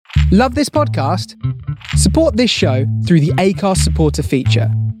Love this podcast? Support this show through the Acast supporter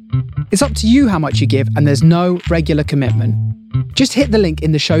feature. It's up to you how much you give, and there's no regular commitment. Just hit the link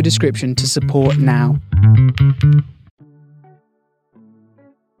in the show description to support now.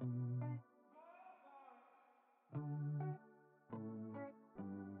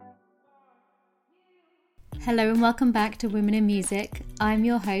 Hello and welcome back to Women in Music. I'm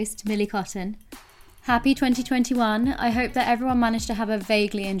your host, Millie Cotton. Happy 2021. I hope that everyone managed to have a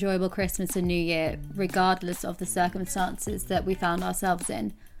vaguely enjoyable Christmas and New Year, regardless of the circumstances that we found ourselves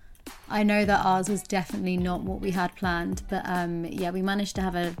in. I know that ours was definitely not what we had planned, but we managed to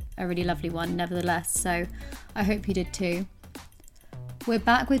have a really lovely one nevertheless, so I hope you did too. We're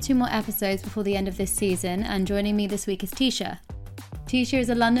back with 2 more episodes before the end of this season, and joining me this week is Tisha. Tisha is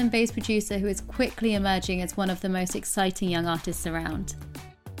a London-based producer who is quickly emerging as one of the most exciting young artists around.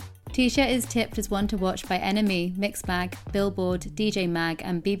 Tisha is tipped as one to watch by NME, Mixmag, Billboard, DJ Mag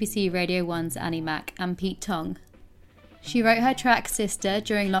and BBC Radio 1's Annie Mac and Pete Tong. She wrote her track Sister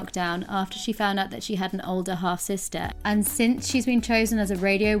during lockdown after she found out that she had an older half-sister, and since she's been chosen as a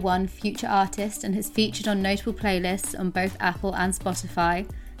Radio 1 Future Artist and has featured on notable playlists on both Apple and Spotify,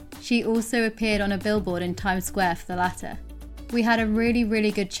 she also appeared on a billboard in Times Square for the latter. We had a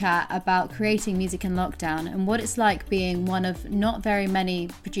really good chat about creating music in lockdown and what it's like being one of not very many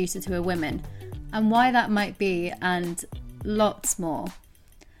producers who are women, and why that might be, and lots more.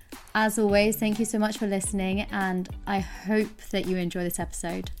 As always, thank you so much for listening, and I hope that you enjoy this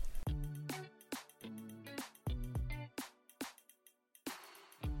episode.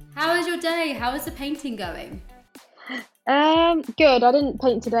 How was your day? How is the painting going? Good. I didn't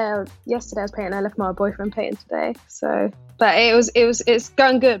paint today. Yesterday I was painting. I left my boyfriend painting today. But it's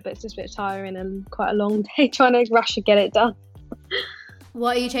going good, but it's just a bit tiring and quite a long day trying to rush and get it done.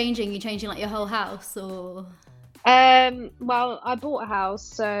 What are you changing? Are you changing like your whole house or? Well, I bought a house,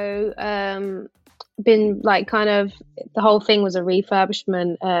 so been like kind of the whole thing was a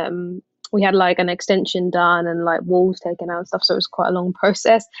refurbishment. We had like an extension done and like walls taken out and stuff, so it was quite a long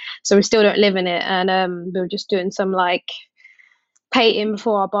process. So we still don't live in it, and we were just doing some like painting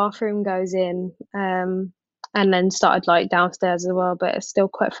before our bathroom goes in, and then started like downstairs as well, but it's still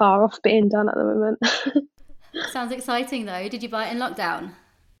quite far off being done at the moment. Sounds exciting though. Did you buy it in lockdown?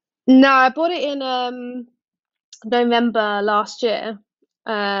 No, I bought it in November last year,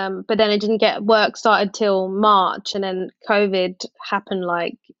 but then it didn't get work started till March, and then COVID happened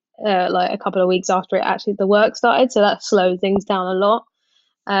like a couple of weeks after the work started, so that slowed things down a lot.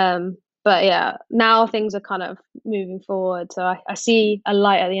 But yeah, now things are kind of moving forward, so I see a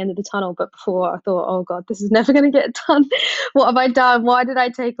light at the end of the tunnel. But before I thought, oh god, this is never going to get done. What have I done? Why did I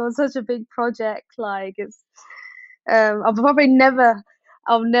take on such a big project? Like it's I'll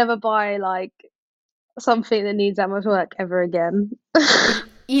never buy like something that needs that much work ever again.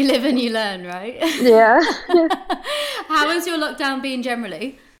 You live and you learn, right? Yeah. How has your lockdown been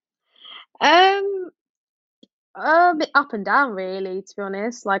generally? A bit up and down, really, to be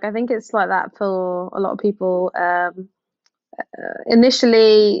honest. Like, I think it's like that for a lot of people.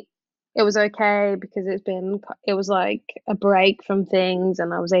 Initially, it was okay because it was like a break from things,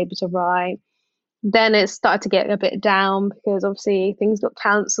 and I was able to write. Then it started to get a bit down because obviously things got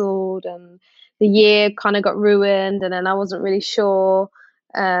cancelled and the year kind of got ruined, and then I wasn't really sure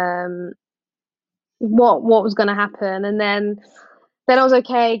what was going to happen, and then I was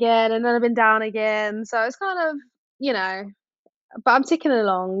okay again, and then I've been down again. So it's kind of, but I'm ticking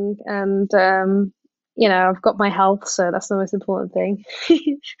along, and I've got my health, so that's the most important thing.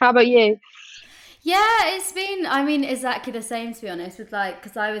 How about you? Yeah, it's been, exactly the same, to be honest, with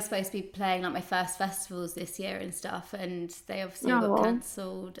because I was supposed to be playing like my first festivals this year and stuff, and they obviously got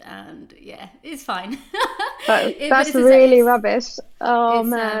cancelled, and yeah, it's fine. That's really rubbish. Oh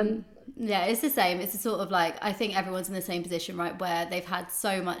man. Yeah, it's the same. It's a sort of like, I think everyone's in the same position, right, where they've had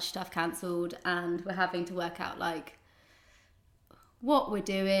so much stuff cancelled and we're having to work out like what we're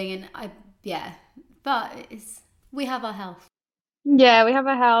doing, and but we have our health. Yeah, we have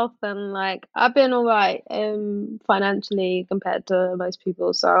our health, and like I've been all right financially compared to most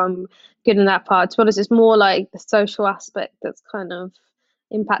people, so I'm good in that part. To be honest, it's more like the social aspect that's kind of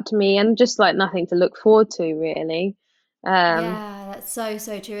impacted me, and just like nothing to look forward to, really. Yeah, that's so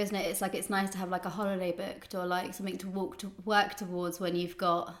true, isn't it? It's like it's nice to have like a holiday booked or like something to work towards when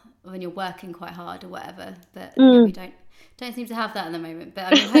you're working quite hard or whatever. But we don't seem to have that at the moment.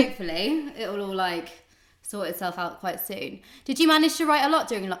 But hopefully it will all like sort itself out quite soon. Did you manage to write a lot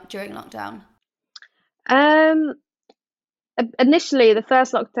during lockdown? Initially, the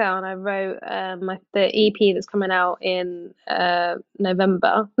first lockdown, I wrote the EP that's coming out in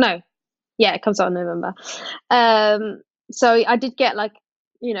November. No, yeah, it comes out in November. So I did get like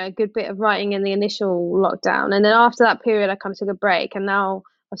you know, a good bit of writing in the initial lockdown, and then after that period I kind of took a break, and now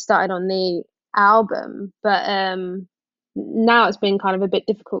I've started on the album. But now it's been kind of a bit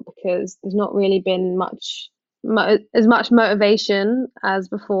difficult because there's not really been as much motivation as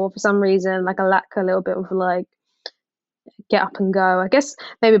before for some reason. Like I lack a little bit of like get up and go, I guess.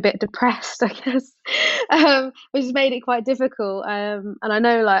 Maybe a bit depressed, I guess. Which has made it quite difficult. And I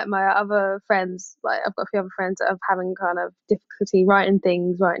know like my other friends, like I've got a few other friends that are having kind of difficulty writing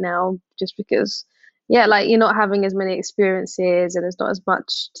things right now, just because like you're not having as many experiences and there's not as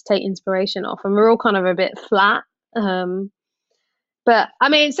much to take inspiration off, and we're all kind of a bit flat. But I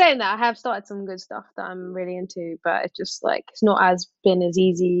mean, saying that, I have started some good stuff that I'm really into, but it's just like it's not been as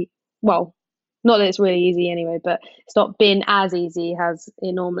easy. Well, not that it's really easy anyway, but it's not been as easy as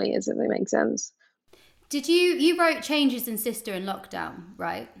it normally is, if that makes sense. Did you wrote Changes in Sister in lockdown,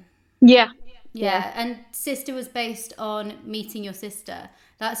 right? Yeah. And Sister was based on meeting your sister.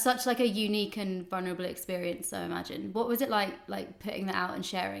 That's such like a unique and vulnerable experience, I imagine. What was it like putting that out and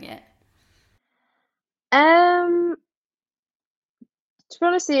sharing it? To be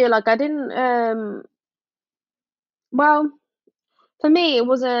honest with you, like I didn't well, for me it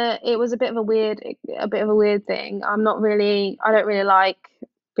was a bit of a weird thing. I don't really like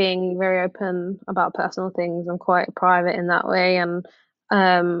being very open about personal things. I'm quite private in that way, and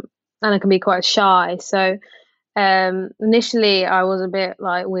I can be quite shy. So initially I was a bit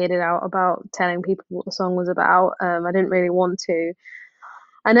like weirded out about telling people what the song was about. I didn't really want to.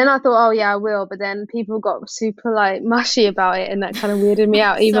 And then I thought, oh yeah, I will. But then people got super like mushy about it, and that kind of weirded me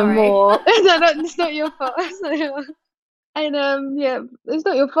out even more. No, it's not your fault. And it's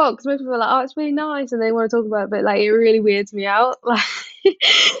not your fault, because most people are like, oh, it's really nice, and they want to talk about it, but like it really weirds me out. Like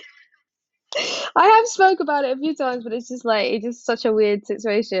I have spoke about it a few times, but it's just such a weird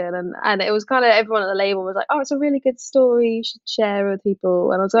situation, and it was kind of everyone at the label was like, oh, it's a really good story, you should share with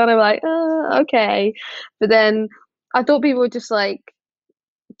people, and I was kind of like, okay, but then I thought people would just like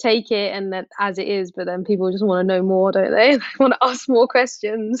take it and that as it is, but then people just want to know more, don't they? They want to ask more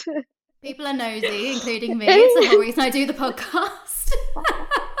questions. People are nosy, including me. It's the whole reason I do the podcast.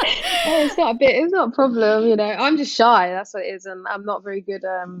 It's not a problem, you know. I'm just shy, that's what it is, and I'm not very good.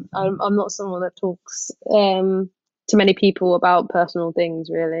 I'm not someone that talks to many people about personal things,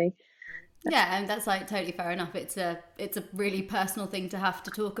 really. Yeah, and that's like totally fair enough. It's a really personal thing to have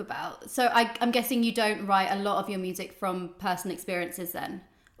to talk about. So I'm guessing you don't write a lot of your music from personal experiences then,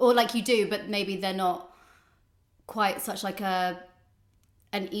 or like you do, but maybe they're not quite such like not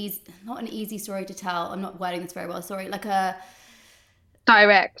an easy story to tell. I'm not wording this very well. Sorry, like a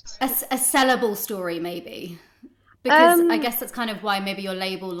sellable story maybe. Because I guess that's kind of why maybe your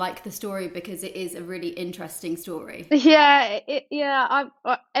label liked the story, because it is a really interesting story.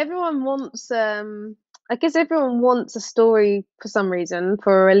 Everyone wants. I guess everyone wants a story for some reason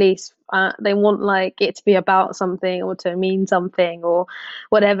for a release. They want like it to be about something or to mean something or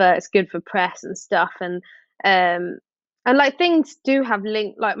whatever. It's good for press and stuff, and like things do have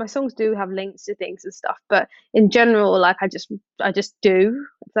like my songs do have links to things and stuff, but in general, like I just do,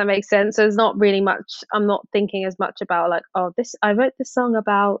 if that makes sense. So there's not really much, I'm not thinking as much about like, oh, I wrote this song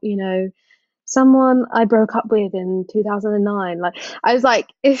about, you know, someone I broke up with in 2009. Like I was like,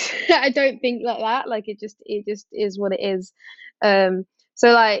 I don't think like that. Like it just is what it is. So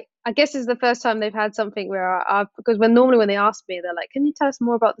like I guess it's the first time they've had something where because normally when they ask me, they're like, can you tell us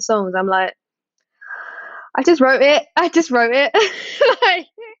more about the songs? I'm like, I just wrote it. Like,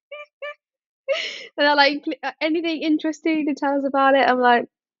 and they're like, anything interesting to tell us about it? I'm like,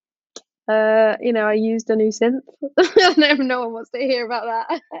 you know, I used a new synth. No one wants to hear about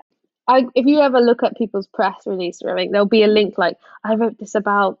that. If you ever look at people's press release or anything, there'll be a link like, I wrote this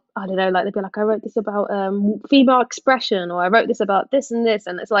about, I don't know, like they'll be like, I wrote this about female expression, or I wrote this about this and this,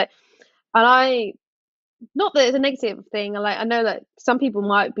 and it's like, and not that it's a negative thing. Like I know that some people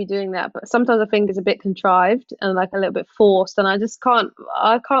might be doing that, but sometimes I think it's a bit contrived and like a little bit forced, and I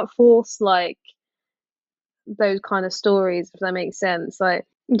can't force like those kind of stories, if that makes sense. Like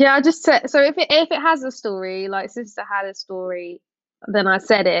yeah, I just said, so if it has a story, like Sister had a story, then I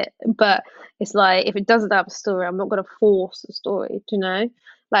said it. But it's like if it doesn't have a story, I'm not gonna force the story, do you know?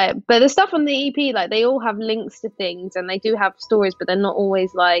 Like, but the stuff on the EP, like they all have links to things and they do have stories, but they're not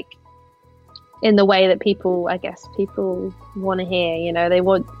always like in the way that people want to hear, you know. They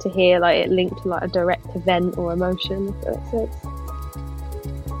want to hear like it linked to like a direct event or emotion, if that makes sense.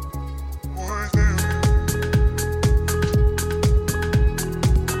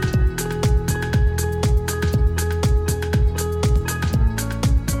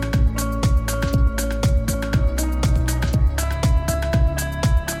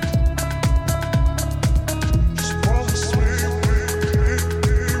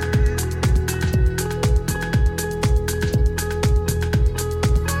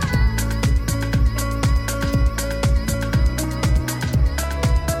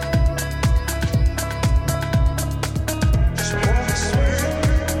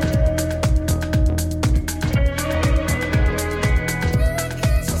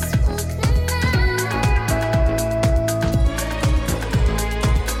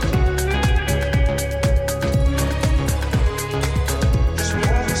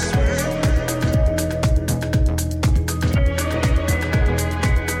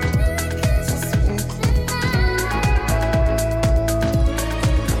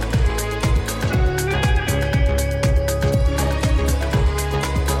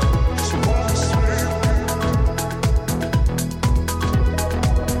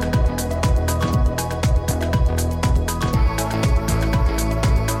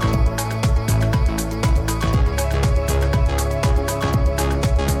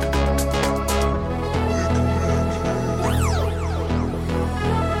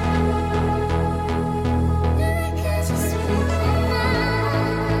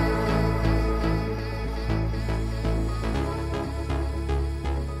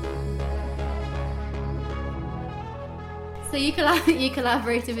 So you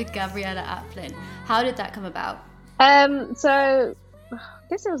collaborated with Gabriella Aplin. How did that come about? So I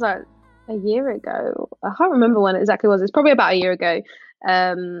guess it was like a year ago. I can't remember when it exactly was. It's probably about a year ago.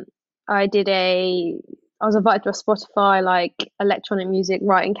 Um, I did I was invited to a Spotify like electronic music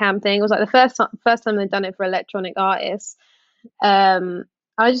writing camp thing. It was like the first time they'd done it for electronic artists. Um,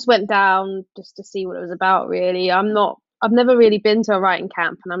 I just went down just to see what it was about, really. I've never really been to a writing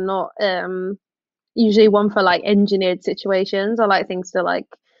camp, and I'm not usually one for like engineered situations. I like things to like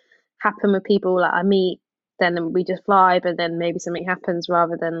happen with people that I meet, then we just vibe, and then maybe something happens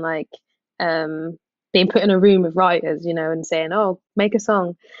rather than like um being put in a room with writers, and saying, "Oh, make a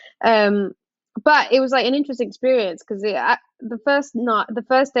song." Um, but it was like an interesting experience because the first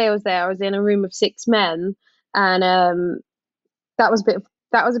day I was there, I was in a room of six men, and that was a bit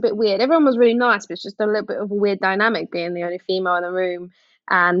that was a bit weird. Everyone was really nice, but it's just a little bit of a weird dynamic being the only female in the room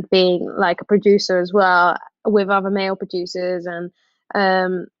and being like a producer as well with other male producers. And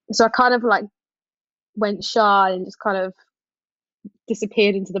so I kind of like went shy and just kind of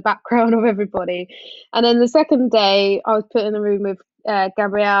disappeared into the background of everybody. And then the second day, I was put in the room with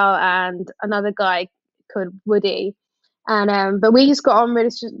Gabrielle and another guy called Woody. And but we just got on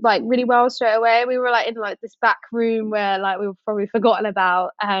really well straight away. We were like in like this back room where like we were probably forgotten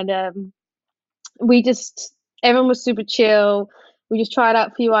about, and we just everyone was super chill. We just tried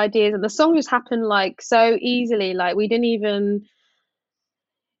out a few ideas, and the song just happened like so easily. Like we didn't even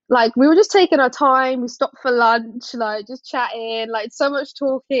like we were just taking our time. We stopped for lunch, like just chatting, like so much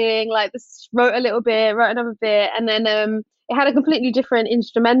talking. Like this wrote a little bit, wrote another bit, and then it had a completely different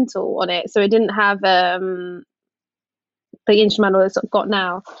instrumental on it, so it didn't have the instrumental it's got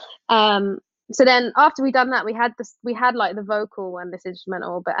now. So then after we done that, we had like the vocal and this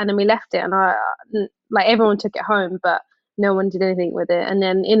instrumental, and then we left it, and I like everyone took it home, but no one did anything with it. And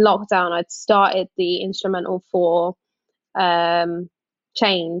then in lockdown, I'd started the instrumental for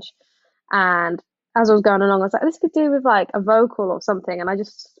Change, and as I was going along, I was like, this could do with like a vocal or something, and I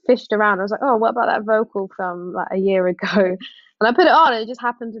just fished around. I was like, oh, what about that vocal from like a year ago? And I put it on, and it just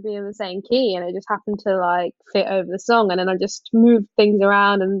happened to be in the same key, and it just happened to like fit over the song. And then I just moved things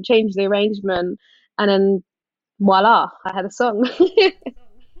around and changed the arrangement, and then voila, I had a song.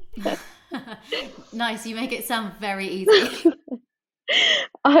 Nice, you make it sound very easy.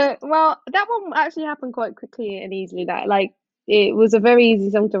 Well, that one actually happened quite quickly and easily. That like it was a very easy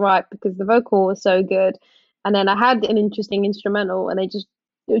song to write because the vocal was so good, and then I had an interesting instrumental, and it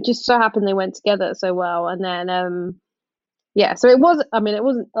just so happened they went together so well. And then yeah, so it was. I mean, it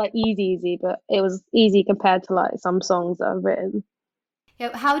wasn't like easy, but it was easy compared to like some songs that I've written.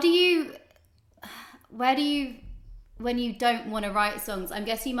 Yeah, where do you, when you don't want to write songs? I'm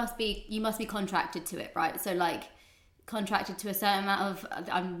guessing you must be contracted to it, right? So like contracted to a certain amount of,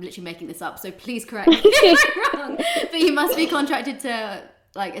 I'm literally making this up, so please correct me if I'm wrong, but you must be contracted to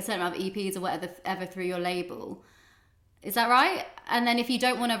like a certain amount of EPs or whatever ever through your label. Is that right? And then if you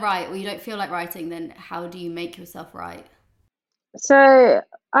don't want to write or you don't feel like writing, then how do you make yourself write? So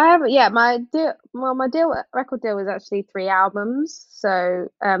I have my record deal is actually 3 albums. So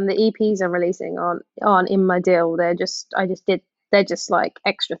the EPs I'm releasing aren't in my deal. They're just like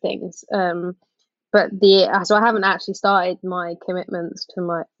extra things. But so I haven't actually started my commitments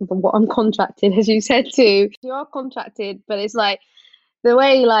to what I'm contracted, as you said, to. You are contracted, but it's like the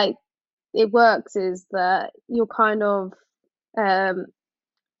way like it works is that you're kind of um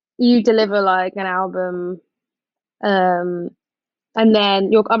you deliver like an album, um and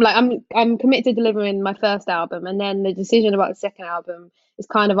then I'm committed to delivering my first album, and then the decision about the second album is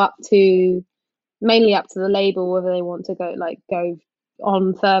kind of mainly up to the label whether they want to go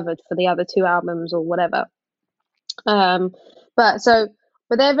on further for the other 2 albums or whatever. Um, but so,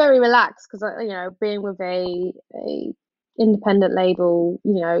 but they're very relaxed because being with a independent label,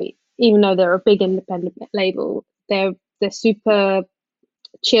 even though they're a big independent label, they're super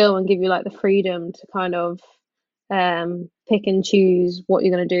chill and give you like the freedom to kind of pick and choose what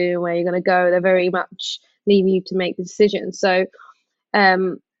you're going to do and where you're going to go. They're very much leave you to make the decision. So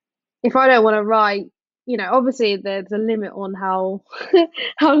if I don't want to write, obviously there's a limit on how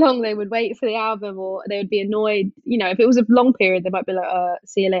how long they would wait for the album, or they would be annoyed. If it was a long period, they might be like,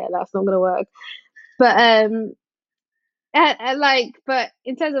 see you later, that's not going to work. But but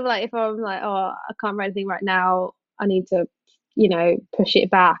in terms of like, if I'm like, oh, I can't write anything right now, I need to, push it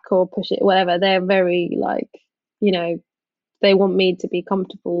back or push it, whatever. They're very like, they want me to be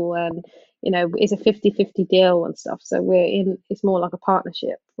comfortable, and it's a 50-50 deal and stuff. So it's more like a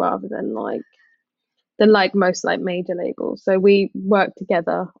partnership rather than like most like major labels. So we work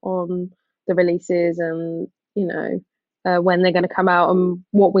together on the releases and when they're going to come out, and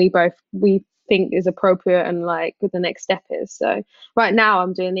what we think is appropriate and like what the next step is. So right now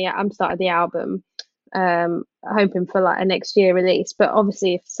I'm starting the album, hoping for like a next year release. But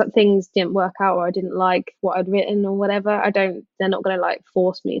obviously if some things didn't work out or I didn't like what I'd written or whatever, they're not going to like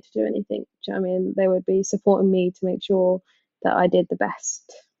force me to do anything. Do you know what I mean? They would be supporting me to make sure that I did the best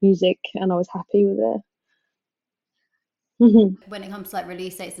music and I was happy with it. When it comes to like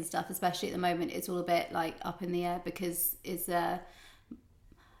release dates and stuff, especially at the moment, it's all a bit like up in the air, because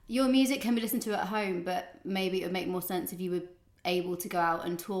your music can be listened to at home, but maybe it would make more sense if you were able to go out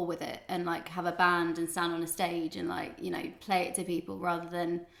and tour with it and like have a band and stand on a stage and like, you know, play it to people rather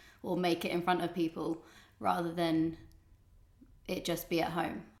than, or make it in front of people rather than it just be at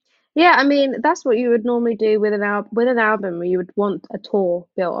home. Yeah, I mean that's what you would normally do with an album. Where you would want a tour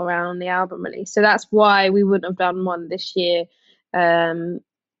built around the album release. So that's why we wouldn't have done one this year, um,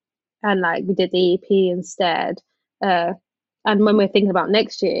 and like we did the EP instead. Uh, and when we're thinking about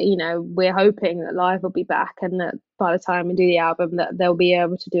next year, you know, we're hoping that live will be back, and that by the time we do the album, that they'll be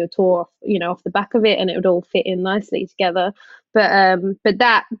able to do a tour, you know, off the back of it, and it would all fit in nicely together. But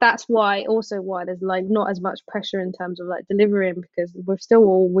that's why there's like not as much pressure in terms of like delivering, because we're still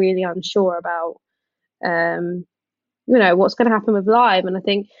all really unsure about um you know what's going to happen with live. And I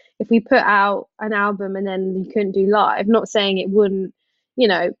think if we put out an album and then you couldn't do live, not saying it wouldn't, you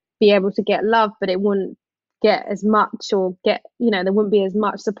know, be able to get love, but it wouldn't get as much, or get, you know, there wouldn't be as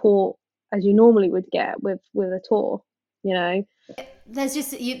much support as you normally would get with a tour, you know. There's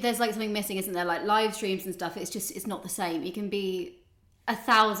like something missing, isn't there? Like live streams and stuff, it's not the same. You can be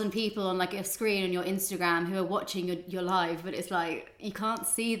 1,000 people on like a screen on your Instagram who are watching your live, but it's like you can't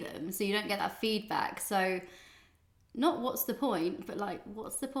see them, so you don't get that feedback. So not what's the point, but like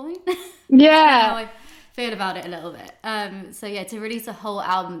what's the point? Yeah. How I feel about it a little bit. So yeah, to release a whole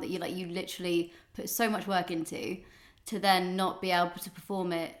album that you literally put so much work into, to then not be able to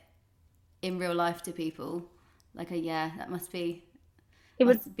perform it in real life to people, that must be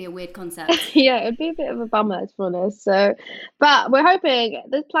a weird concept. Yeah, it'd be a bit of a bummer, to be honest. So, but we're hoping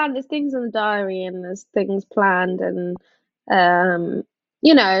there's things in the diary and there's things planned, and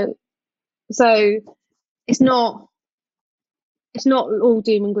you know, so it's not all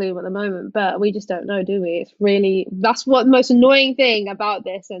doom and gloom at the moment, but we just don't know, do we? That's what the most annoying thing about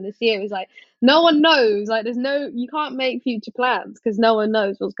this and this year is, like, no one knows. Like, you can't make future plans because no one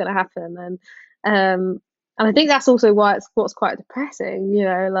knows what's going to happen. And I think that's also what's quite depressing, you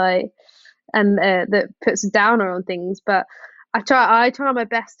know, like, and that puts a downer on things. But I try my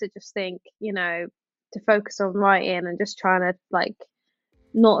best to just think, you know, to focus on writing and just trying to like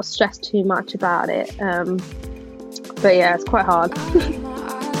not stress too much about it. But yeah, it's quite hard. I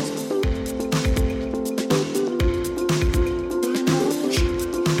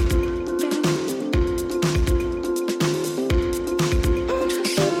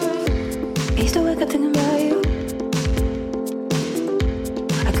used to wake up thinking about you.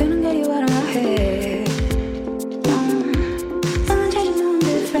 I couldn't get you out of my head. I'm changing, now I'm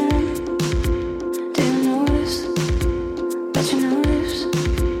different. Do you notice? Bet you notice.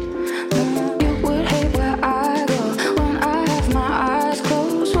 You would hate where I go when I have my eyes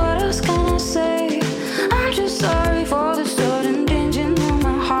closed. What else can I say? I'm just sorry for the sudden changing when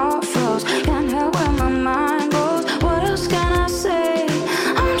my heart froze. Can't help where my mind goes. What else can I say?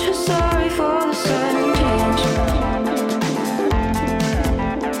 I'm just sorry for the sudden change. I'm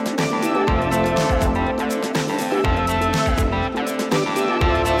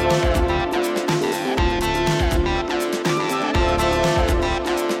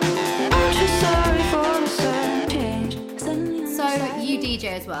just sorry for the sudden change. Suddenly I'm So you DJ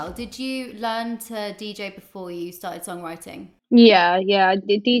as well. Did you learn to DJ before you started songwriting? Yeah, I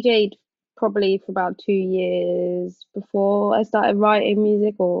DJ'd probably for about 2 years before I started writing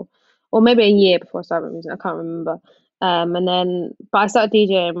music, or maybe a year before I started writing music. I can't remember. But I started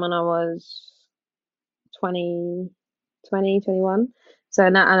DJing when I was 20, 21. So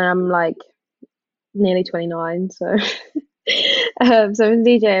now, and I'm like nearly 29. So, so I've been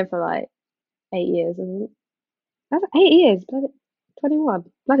DJing for like 8 years, I think. That's 8 years, 21.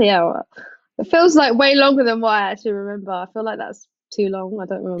 Bloody hell. It feels like way longer than what I actually remember. I feel like that's too long. I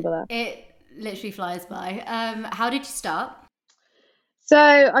don't remember that. It literally flies by. How did you start? So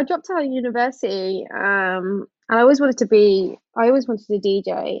I dropped out of university, and I always wanted to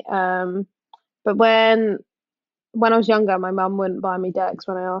DJ. But when I was younger, my mum wouldn't buy me decks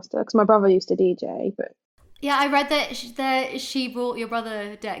when I asked her, because my brother used to DJ, but Yeah, I read that she brought your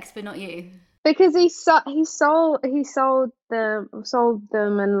brother decks, but not you. because he sold them,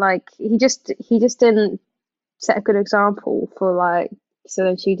 and like he just didn't set a good example for like, so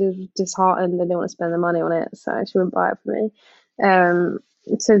then she just disheartened and didn't want to spend the money on it, so she wouldn't buy it for me.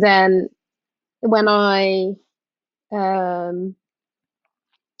 So then when I when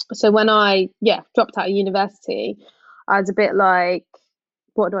I dropped out of university, I was a bit like,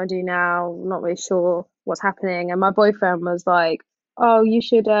 what do I do now? I'm not really sure what's happening. And my boyfriend was like, oh, you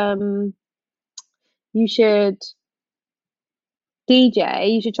should DJ. You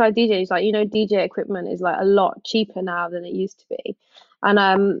should try DJ. He's like, DJ equipment is like a lot cheaper now than it used to be.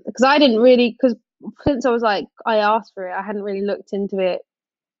 And because I didn't really, because since I was like, I asked for it, I hadn't really looked into it.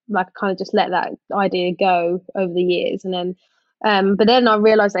 Like, I kind of just let that idea go over the years. And then but then I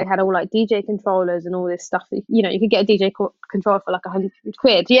realized they had all like DJ controllers and all this stuff that, you could get a DJ controller for like 100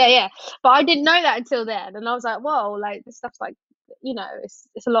 quid. Yeah. But I didn't know that until then. And I was like, whoa, like this stuff's like,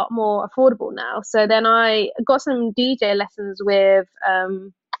 it's a lot more affordable now. So then I got some DJ lessons with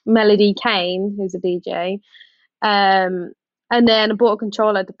Melody Kane, who's a DJ. And then I bought a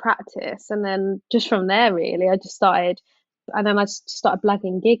controller to practice. And then just from there, really, I just started, and then I started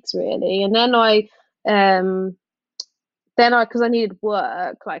blagging gigs, really. And then because I needed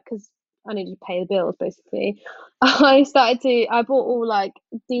work, like, because I needed to pay the bills, basically. I bought all like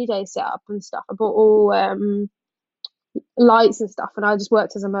DJ setup and stuff. I bought all lights and stuff, and I just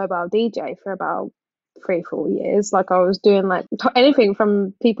worked as a mobile DJ for about 3-4 years. Like, I was doing like anything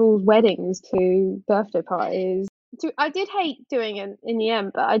from people's weddings to birthday parties. I did hate doing it in the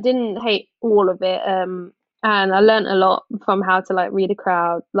end, but I didn't hate all of it. And I learned a lot from how to like read a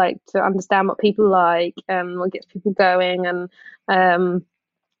crowd, like to understand what people like and what gets people going. And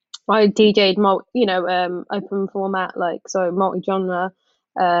I DJ'd open format, like, so multi-genre.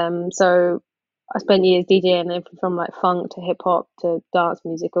 So I spent years DJing everything from like funk to hip hop to dance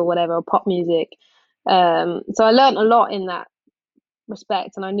music or whatever, or pop music. So I learned a lot in that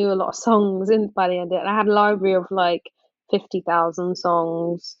respect, and I knew a lot of songs by the end of it. And I had a library of like 50,000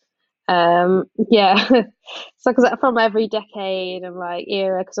 songs. Yeah. So because from every decade and like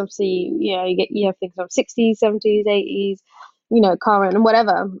era, because obviously you have things from 60s, 70s, 80s, current and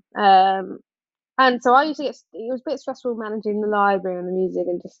whatever. And so I used to it was a bit stressful managing the library and the music,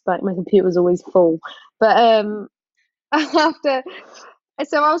 and just like my computer was always full. But after,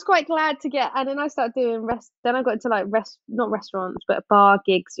 so I was quite glad to get, and then I started doing then I got into like not restaurants, but bar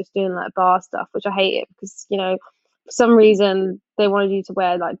gigs, just doing like bar stuff, which I hated because, for some reason they wanted you to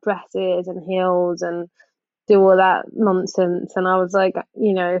wear like dresses and heels and do all that nonsense. And I was like,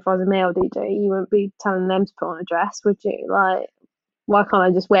 if I was a male DJ, you wouldn't be telling them to put on a dress, would you? Like, why can't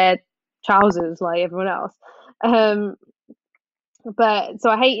I just wear trousers like everyone else? But so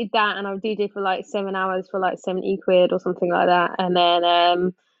I hated that, and I would DJ for like 7 hours for like 70 quid or something like that. And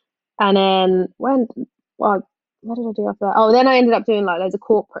then what did I do after that? Oh, then I ended up doing like loads of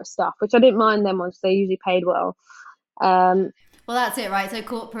corporate stuff, which I didn't mind them ones. They usually paid well. Well, that's it, right? So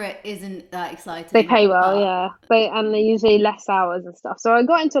corporate isn't that exciting. They pay well, yeah. And they're usually less hours and stuff. So I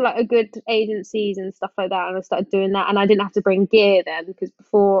got into like a good agencies and stuff like that, and I started doing that. And I didn't have to bring gear then, because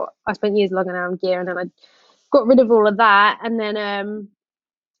before I spent years lugging around gear, and then I got rid of all of that. And then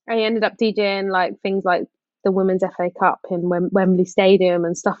I ended up DJing like things like the Women's FA Cup in Wembley Stadium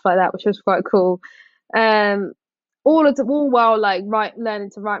and stuff like that, which was quite cool. All while like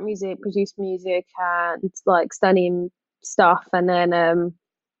learning to write music, produce music, and like studying stuff, and then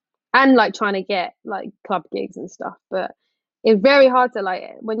and like trying to get like club gigs and stuff. But it's very hard to,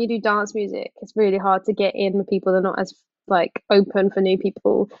 like, when you do dance music, it's really hard to get in with people that are not as like open for new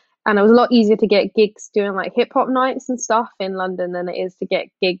people. And it was a lot easier to get gigs doing like hip hop nights and stuff in London than it is to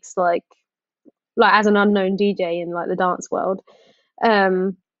get gigs like as an unknown DJ in like the dance world.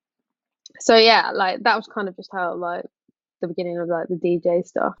 So yeah, like that was kind of just how like the beginning of like the DJ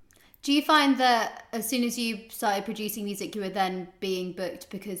stuff. Do you find that as soon as you started producing music, you were then being booked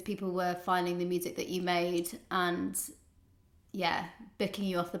because people were finding the music that you made and booking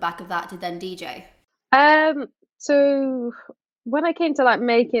you off the back of that to then DJ? So when I came to like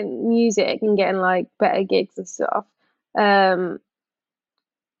making music and getting like better gigs and stuff,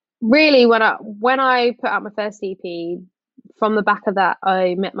 really when I put out my first EP, from the back of that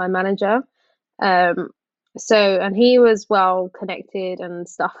I met my manager. And he was well connected and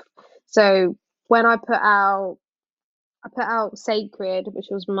stuff. So when I put out Sacred, which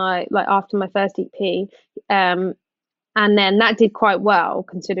was my like after my first EP, and then that did quite well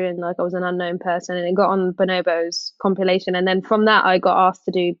considering like I was an unknown person, and it got on Bonobo's compilation. And then from that I got asked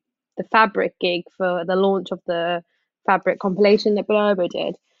to do the Fabric gig for the launch of the Fabric compilation that Bonobo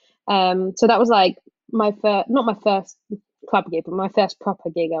did. So that was like my first, not my first club gig, but my first proper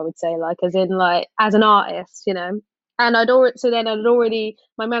gig, I would say, like as in like as an artist, And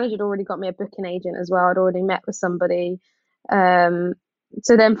my manager had already got me a booking agent as well. I'd already met with somebody. So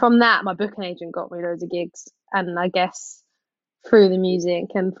then from that, my booking agent got me loads of gigs. And I guess through the music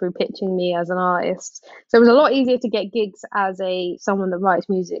and through pitching me as an artist. So it was a lot easier to get gigs as a someone that writes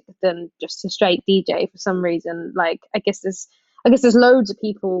music than just a straight DJ for some reason. Like I guess there's loads of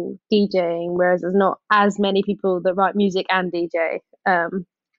people DJing, whereas there's not as many people that write music and DJ.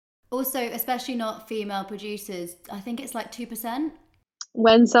 Also, especially not female producers. I think it's like 2%.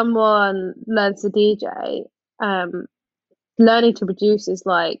 When someone learns to DJ, learning to produce is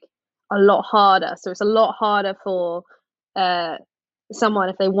like a lot harder. So it's a lot harder for someone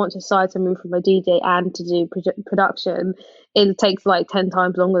if they want to decide to move from a DJ and to do production. It takes like 10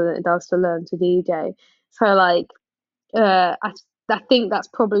 times longer than it does to learn to DJ. So like I think that's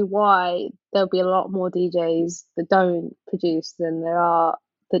probably why there'll be a lot more DJs that don't produce than there are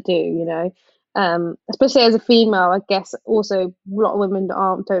that do, you know. Especially as a female, I guess also a lot of women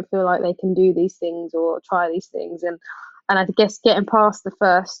don't feel like they can do these things or try these things, and I guess getting past the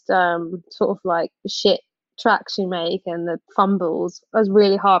first sort of like shit tracks you make and the fumbles was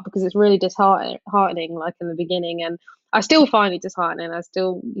really hard because it's really disheartening like in the beginning, and I still find it disheartening.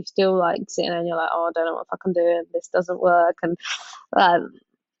 You still like sitting there and you're like, oh, I don't know what I can do and this doesn't work, and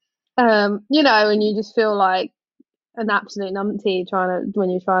you know, and you just feel like an absolute numpty when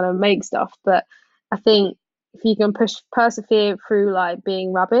you're trying to make stuff. But I think if you can persevere through like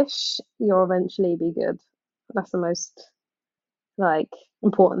being rubbish, you'll eventually be good. That's the most like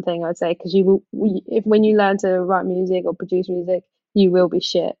important thing I'd say, because if when you learn to write music or produce music, you will be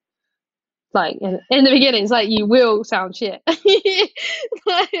shit. Like in the beginning, it's like you will sound shit.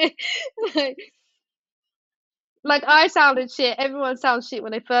 like, like, like I sounded shit. Everyone sounds shit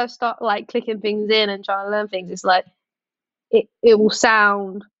when they first start like clicking things in and trying to learn things. It's like it will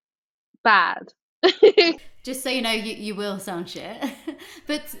sound bad. Just so you know, you will sound shit.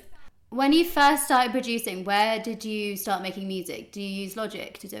 But when you first started producing, where did you start making music? Do you use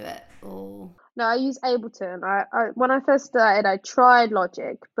Logic to do it, or? No, I use Ableton. I when I first started, I tried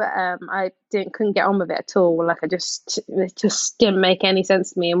Logic, but I couldn't get on with it at all. Like it just didn't make any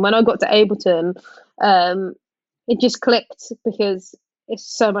sense to me. And when I got to Ableton, it just clicked because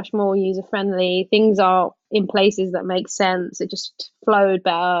it's so much more user friendly. Things are in places that make sense. It just flowed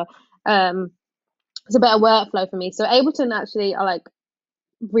better. It's a better workflow for me. So Ableton actually, I like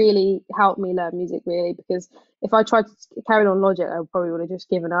really helped me learn music really, because if I tried to carry on Logic, I probably would have just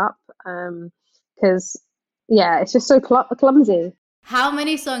given up. Because yeah, it's just so clumsy. How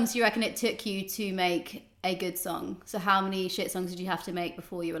many songs do you reckon it took you to make a good song? So how many shit songs did you have to make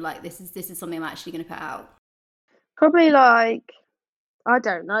before you were like, this is something I'm actually going to put out? Probably like, I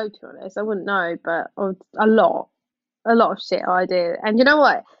don't know, to be honest. I wouldn't know, but a lot of shit I did. And you know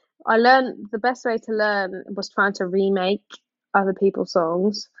what? I learned the best way to learn was trying to remake other people's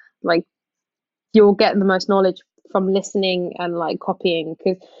songs. Like you'll get the most knowledge from listening and like copying.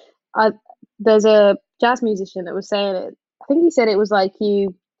 Because there's a jazz musician that was saying it. I think he said it was like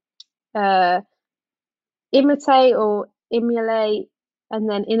you imitate or emulate and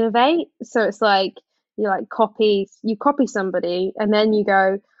then innovate. So it's like you copy somebody and then you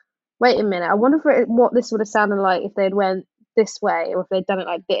go, wait a minute, I wonder what this would have sounded like if they'd went this way or if they'd done it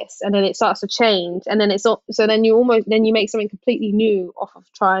like this, and then it starts to change, and then so then you make something completely new off of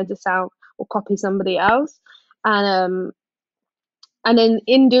trying to sound or copy somebody else, and then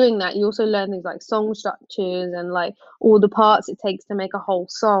in doing that you also learn things like song structures and like all the parts it takes to make a whole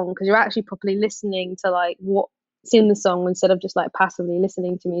song, because you're actually properly listening to like what's in the song instead of just like passively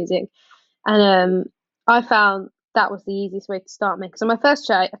listening to music. And I found that was the easiest way to start making. So my first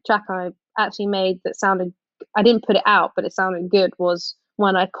track I actually made that sounded, I didn't put it out, but it sounded good, was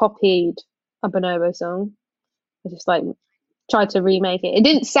when I copied a Bonobo song. I just like tried to remake it. It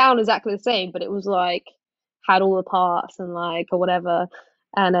didn't sound exactly the same, but it was like had all the parts and like or whatever.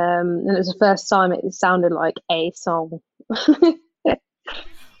 And it was the first time it sounded like a song.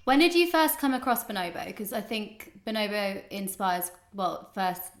 When did you first come across Bonobo? Because I think Bonobo inspires,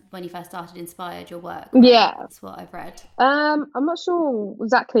 when you first started, inspired your work. Right? Yeah, that's what I've read. I'm not sure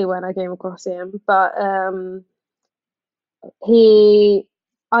exactly when I came across him, but I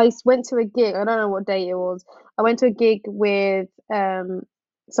went to a gig. I don't know what day it was. I went to a gig with someone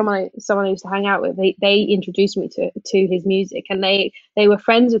I used to hang out with. They introduced me to his music, and they were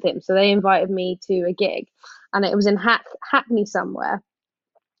friends with him, so they invited me to a gig, and it was in Hackney somewhere.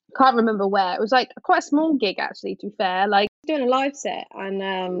 Can't remember where. It was like quite a small gig actually, to be fair, like doing a live set,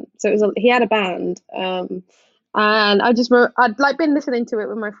 and so it was he had a band, and I'd like been listening to it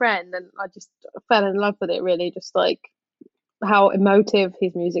with my friend, and I just fell in love with it really, just like how emotive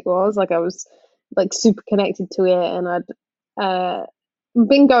his music was. Like I was like super connected to it, and I'd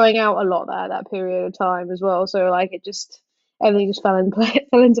been going out a lot there that period of time as well, so like everything just fell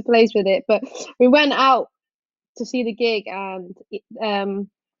into place with it. But we went out to see the gig, and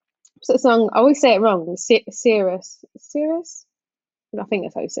what's that song? I always say it wrong. Cirrus, Cirrus. I think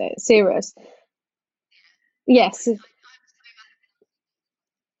that's how you say it. Cirrus. Yes.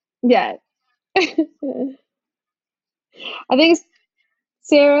 Yeah. I think it's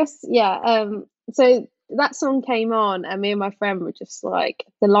Cirrus. Yeah. So that song came on, and me and my friend were just like,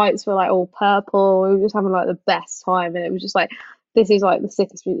 the lights were like all purple. We were just having like the best time, and it was just like, this is like the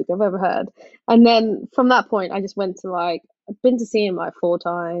sickest music I've ever heard. And then from that point, I just went to like, I've been to see him like 4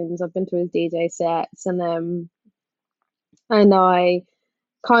 times. I've been to his DJ sets, and I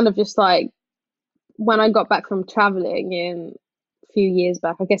kind of just like, when I got back from traveling in a few years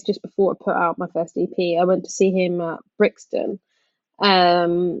back, I guess just before I put out my first EP, I went to see him at Brixton.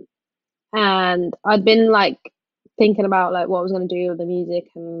 Um, and I'd been like thinking about like what I was going to do with the music,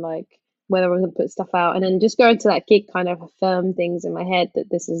 and like whether I was going to put stuff out. And then just going to that gig kind of affirmed things in my head, that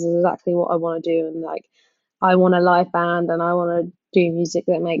this is exactly what I want to do. And like, I want a live band, and I want to do music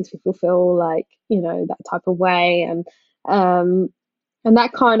that makes people feel like, that type of way. Um, and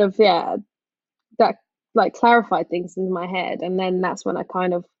that kind of, yeah, that like clarified things in my head. And then that's when I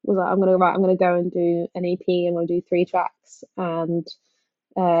kind of was like, I'm gonna go and do an EP. I'm gonna do 3 tracks, and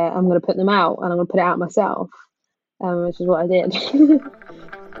I'm gonna put them out, and I'm gonna put it out myself, which is what I did.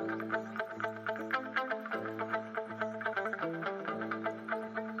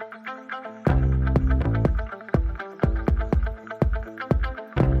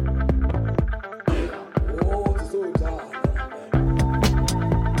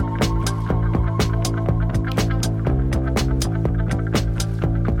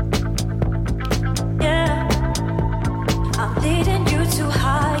 Yeah, I'm leading you to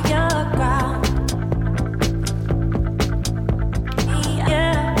higher ground.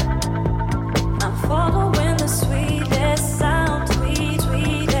 Yeah, I'm following the sweetest sound,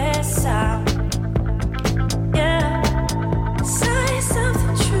 sweetest sound. Yeah, say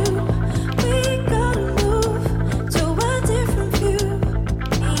something true. We gotta move to a different view.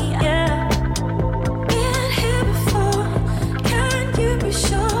 Yeah, been here before. Can you be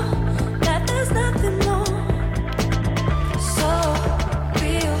sure that there's nothing more? So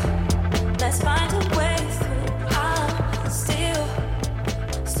real. Let's find a way through. I'm still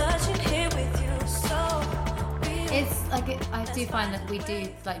searching here with you. So real. It's like I do find that we do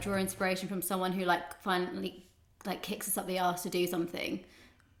like draw inspiration from someone who like finally like kicks us up the arse to do something,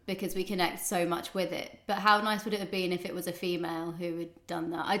 because we connect so much with it. But how nice would it have been if it was a female who had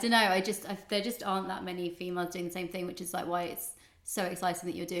done that? I don't know. There just aren't that many females doing the same thing, which is like why it's so exciting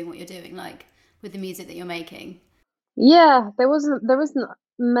that you're doing what you're doing, like with the music that you're making. Yeah, there wasn't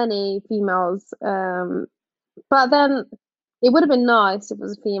many females, but then it would have been nice if it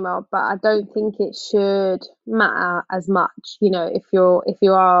was a female, but I don't think it should matter as much. If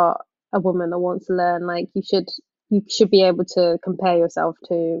you are a woman that wants to learn, like you should be able to compare yourself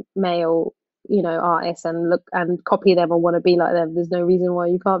to male, artists, and look and copy them or want to be like them. There's no reason why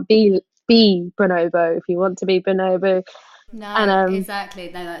you can't be Bonobo if you want to be Bonobo. No, And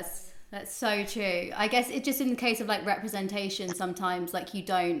exactly. No, that's so true. I guess it's just in the case of like representation, sometimes like you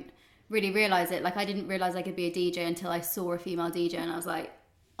don't really realize it. Like I didn't realize I could be a DJ until I saw a female DJ, and I was like,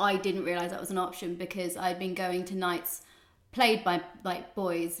 I didn't realize that was an option, because I'd been going to nights played by like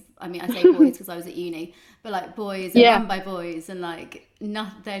boys. I mean, I say boys because I was at uni, but like boys and Yeah. run by boys, and like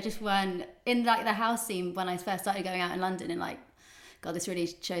there just weren't in like the house scene when I first started going out in London. And like, God, this really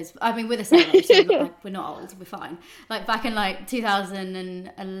shows. I mean, we're the same age, so we're not old. We're fine. Like back in like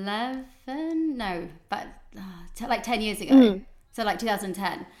 2011, no, but like 10 years ago. So like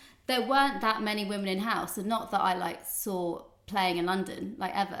 2010, there weren't that many women in house, and not that I like saw playing in London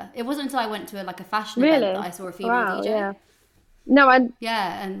like ever. It wasn't until I went to like a fashion event really, that I saw a female wow, DJ. yeah. No,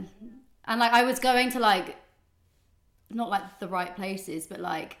 Yeah, and like I was going to like not like the right places, but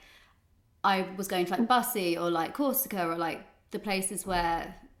like I was going to like Bussy or like Corsica or like the places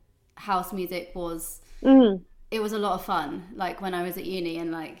where house music was. It was a lot of fun. Like when I was at uni,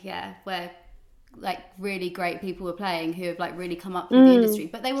 and like where like really great people were playing who have like really come up through the industry,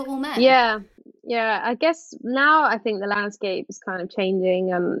 but they were all men. Yeah, I guess now I think the landscape is kind of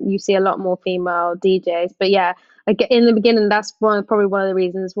changing, and you see a lot more female DJs. But yeah, in the beginning, that's probably one of the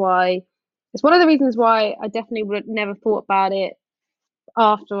reasons why. It's one of the reasons why I definitely would have never thought about it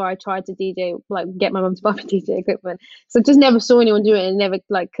after I tried to DJ, like get my mum to buy me DJ equipment. So I just never saw anyone do it, and it never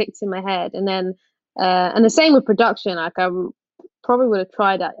like clicked in my head. And then, and the same with production. Like I probably would have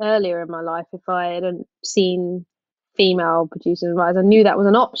tried that earlier in my life if I hadn't seen female producers rise. I knew that was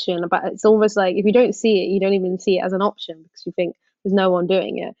an option, but it's almost like if you don't see it, you don't even see it as an option, because you think there's no one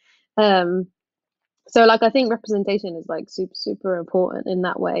doing it. So like I think representation is like super, super important in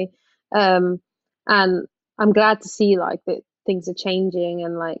that way. And I'm glad to see like that things are changing,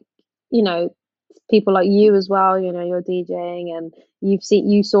 and like, you know, people like you as well, you know, you're DJing and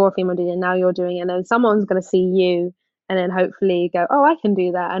you saw a female DJ, now you're doing it, and then someone's going to see you and then hopefully go, oh, I can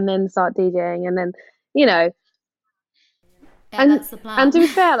do that, and then start DJing, and then, you know, Yeah, and that's the and plan. to be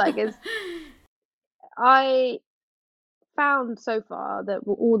fair, like it's I found so far that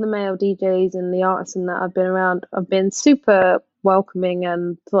all the male DJs and the artists and that I've been around have been super welcoming,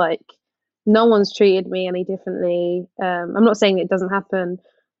 and like no one's treated me any differently. I'm not saying it doesn't happen,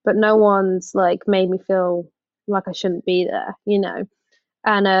 but no one's like made me feel like I shouldn't be there, you know.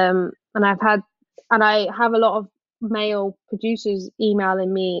 And I have a lot of male producers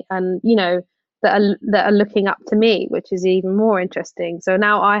emailing me, and you know, that are looking up to me, which is even more interesting. So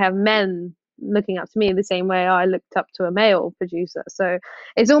now I have men looking up to me the same way I looked up to a male producer. So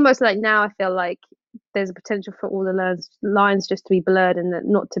it's almost like now I feel like there's a potential for all the lines just to be blurred, and that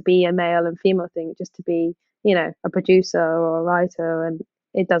not to be a male and female thing, just to be, you know, a producer or a writer, and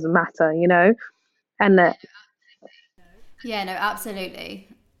it doesn't matter, you know. And that Yeah, no, absolutely.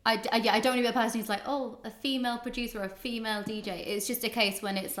 Yeah, I don't want to be a person who's like, oh, a female producer or a female DJ. It's just a case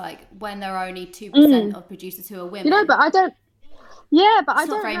when it's like when there are only 2% mm, of producers who are you know, women. but I don't. Yeah, but I It's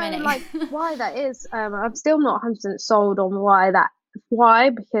not don't very know many. like why that is. I'm still not 100% sold on why,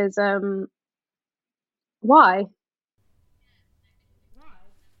 because why?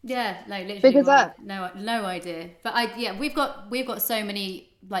 Yeah, no, literally Because why? No idea. But yeah, we've got so many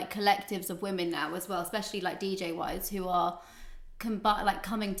like collectives of women now as well, especially like DJ wise, who are like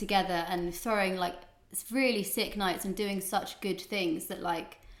coming together and throwing like really sick nights and doing such good things that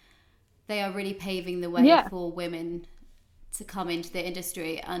like they are really paving the way yeah, for women to come into the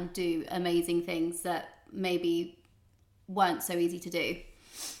industry and do amazing things that maybe weren't so easy to do.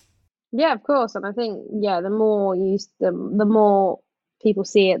 yeah, of course. And I think, yeah, the more people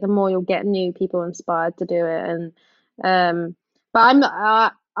see it, the more you'll get new people inspired to do it. And um,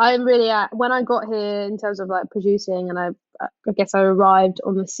 but I'm really when I got here in terms of like producing, and I guess I arrived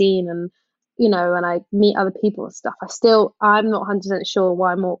on the scene, and you know, and I meet other people and stuff. I'm not 100% sure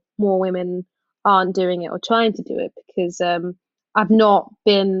why more women aren't doing it or trying to do it, because I've not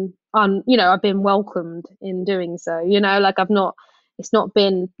been you know, I've been welcomed in doing so. You know, like I've not it's not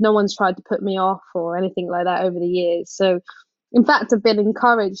been no one's tried to put me off or anything like that over the years. So in fact, I've been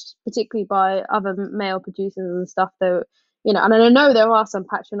encouraged, particularly by other male producers and stuff, though, you know, and I know there are some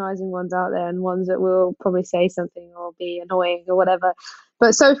patronizing ones out there, and ones that will probably say something or be annoying or whatever,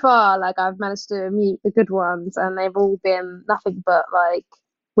 but so far, like, I've managed to meet the good ones, and they've all been nothing but like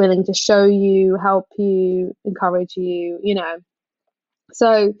willing to show you, help you, encourage you, you know.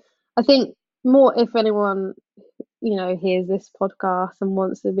 So I think, more if anyone, you know, hears this podcast and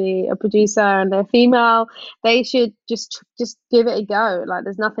wants to be a producer and they're female, they should just give it a go. Like,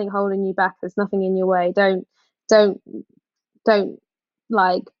 there's nothing holding you back. There's nothing in your way. Don't don't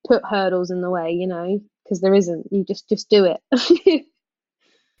like put hurdles in the way, you know, because there isn't. You just do it.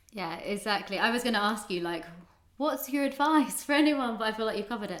 Yeah, exactly. I was going to ask you like, what's your advice for anyone, but I feel like you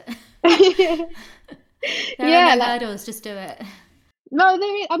covered it. There are Yeah, no like, hurdles, just do it. no,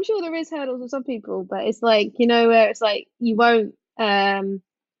 I'm sure there is hurdles for some people, but it's like, you know, where it's like you won't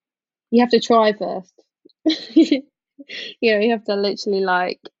you have to try first. You know, you have to literally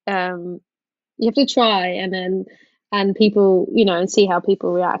like you have to try, and then and people, you know, and see how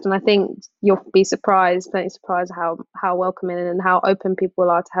people react. And I think you'll be plenty surprised how welcoming and how open people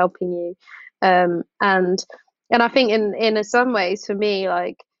are to helping you. And I think in some ways, for me,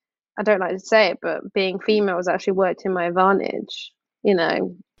 like, I don't like to say it, but being female has actually worked in my advantage, you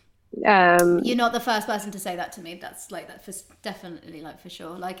know. You're not the first person to say that to me. That's like that for definitely like for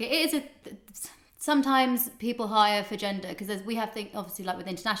sure. Like it is a sometimes people hire for gender because we have things obviously like with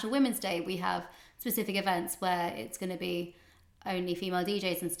International Women's Day we have specific events where it's going to be only female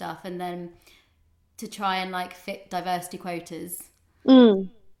DJs and stuff, and then to try and like fit diversity quotas, Mm,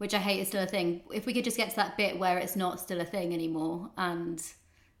 which I hate is still a thing. If we could just get to that bit where it's not still a thing anymore and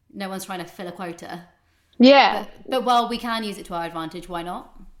no one's trying to fill a quota, yeah. but while we can use it to our advantage, why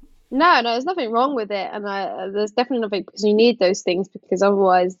not? No, there's nothing wrong with it, and there's definitely nothing, because you need those things, because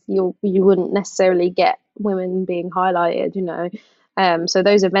otherwise you wouldn't necessarily get women being highlighted, you know. So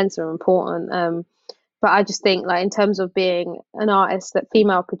those events are important. But I just think, like, in terms of being an artist, that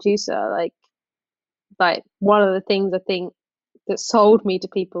female producer, like one of the things I think that sold me to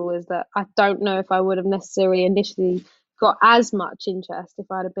people is that I don't know if I would have necessarily initially got as much interest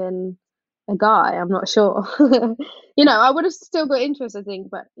if I'd have been a guy. I'm not sure. You know, I would have still got interest, I think,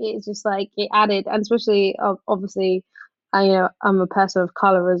 but it's just like it added, and especially obviously, you know, I'm a person of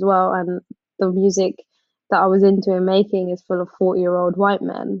color as well, and the music that I was into and making is full of 40-year-old white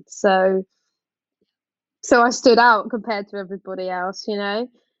men. So so I stood out compared to everybody else, you know.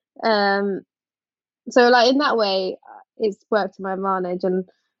 So like in that way, it's worked to my advantage. And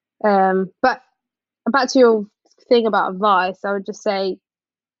but back to your thing about advice, I would just say,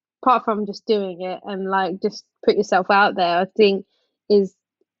 apart from just doing it and like just put yourself out there, I think is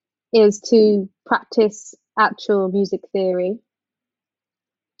to practice actual music theory,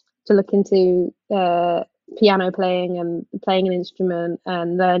 to look into piano playing and playing an instrument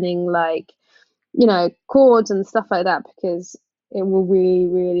and learning like, you know, chords and stuff like that, because it will really,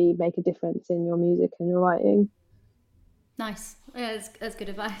 really make a difference in your music and your writing. Nice. Yeah, that's good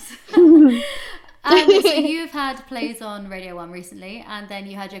advice. And so you've had plays on Radio 1 recently, and then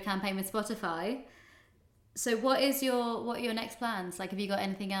you had your campaign with Spotify. So what are your next plans? Like, have you got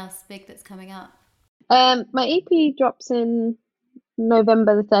anything else big that's coming up? My EP drops in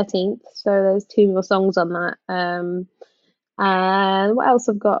November the 13th, so there's 2 more songs on that. And what else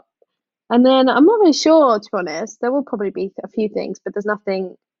I've got? And then I'm not really sure, to be honest. There will probably be a few things, but there's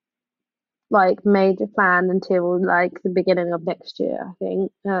nothing like major planned until like the beginning of next year, I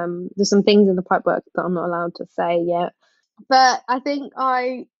think. There's some things in the pipework that I'm not allowed to say yet. But I think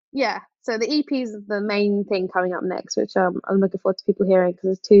so the EP is the main thing coming up next, which I'm looking forward to people hearing, because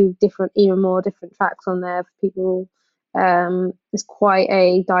there's 2 different, even more different tracks on there for people. It's quite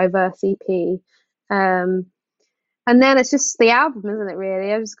a diverse EP. And then it's just the album, isn't it,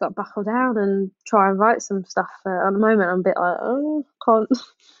 really? I've just got to buckle down and try and write some stuff. At the moment, I'm a bit like,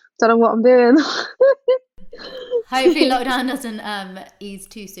 don't know what I'm doing. Hopefully lockdown doesn't ease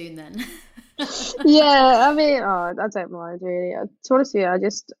too soon then. Yeah, I mean, I don't mind really. To be honest with you,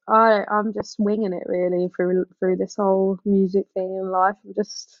 I'm just winging it really through this whole music thing in life. I'm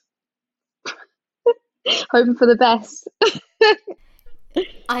just hoping for the best.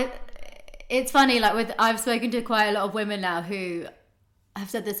 It's funny, like I've spoken to quite a lot of women now who have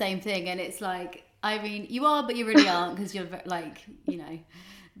said the same thing, and it's like, I mean, you are, but you really aren't, because you're like, you know.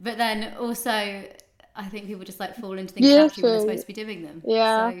 But then also, I think people just like fall into things naturally when they're supposed to be doing them.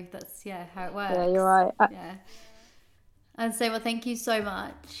 Yeah. So that's how it works. Yeah, you're right. Yeah. And so, well, thank you so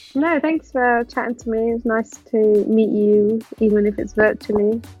much. No, thanks for chatting to me. It was nice to meet you, even if it's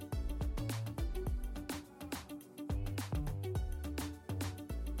virtually.